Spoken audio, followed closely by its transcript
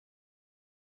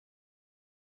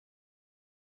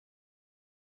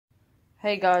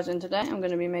Hey guys, and today I'm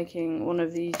going to be making one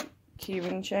of these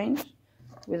keyring chains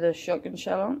with a shotgun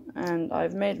shell on, and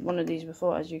I've made one of these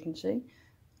before, as you can see.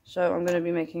 So I'm going to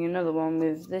be making another one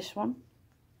with this one,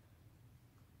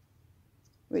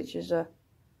 which is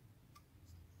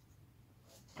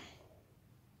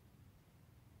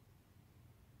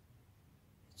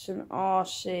it's an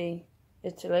RC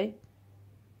Italy,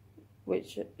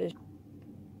 which is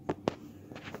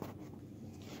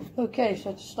okay.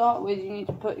 So to start with, you need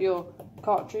to put your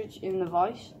cartridge in the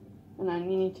vise, and then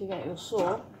you need to get your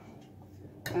saw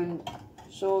and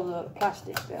saw the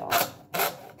plastic bit off.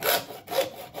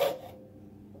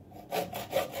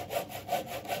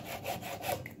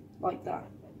 Like that,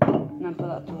 and then put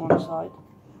that to one side,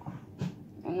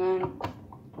 and then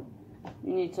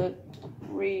you need to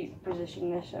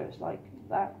reposition this so it's like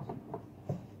that,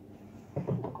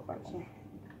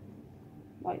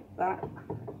 like that,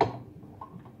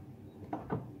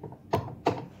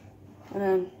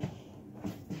 and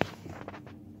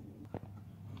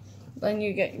then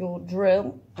you get your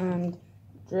drill and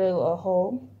drill a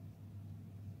hole.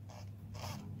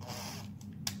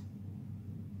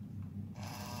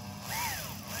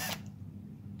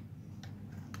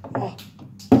 Oh.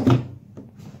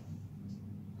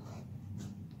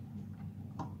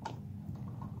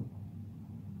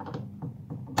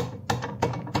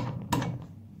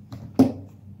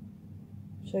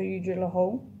 So you drill a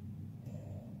hole.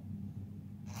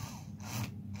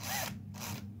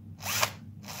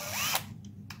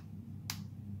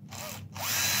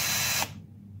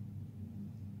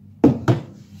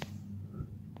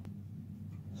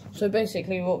 So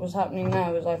basically what was happening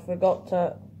now is I forgot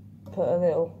to put a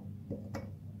little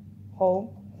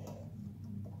hole.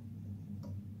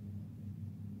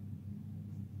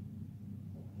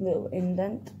 Little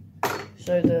indent,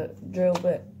 so the drill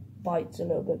bit bites a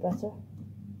little bit better.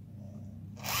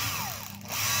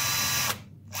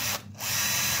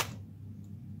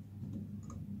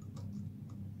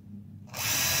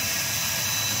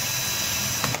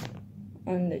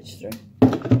 And it's through.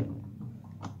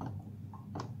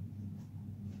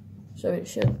 So it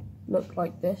should look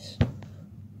like this,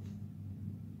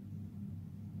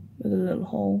 with a little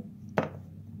hole.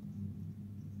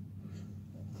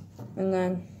 And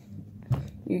then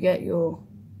you get your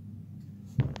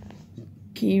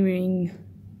keyring,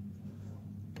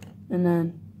 and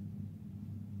then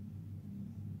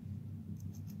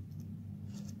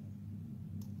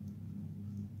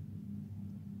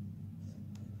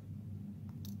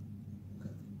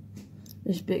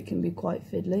this bit can be quite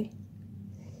fiddly.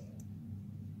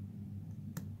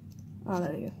 Oh,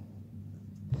 there you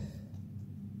go.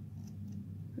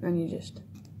 And you just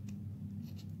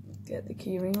get the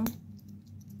keyring on.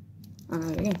 And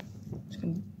there we go. It's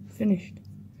finished.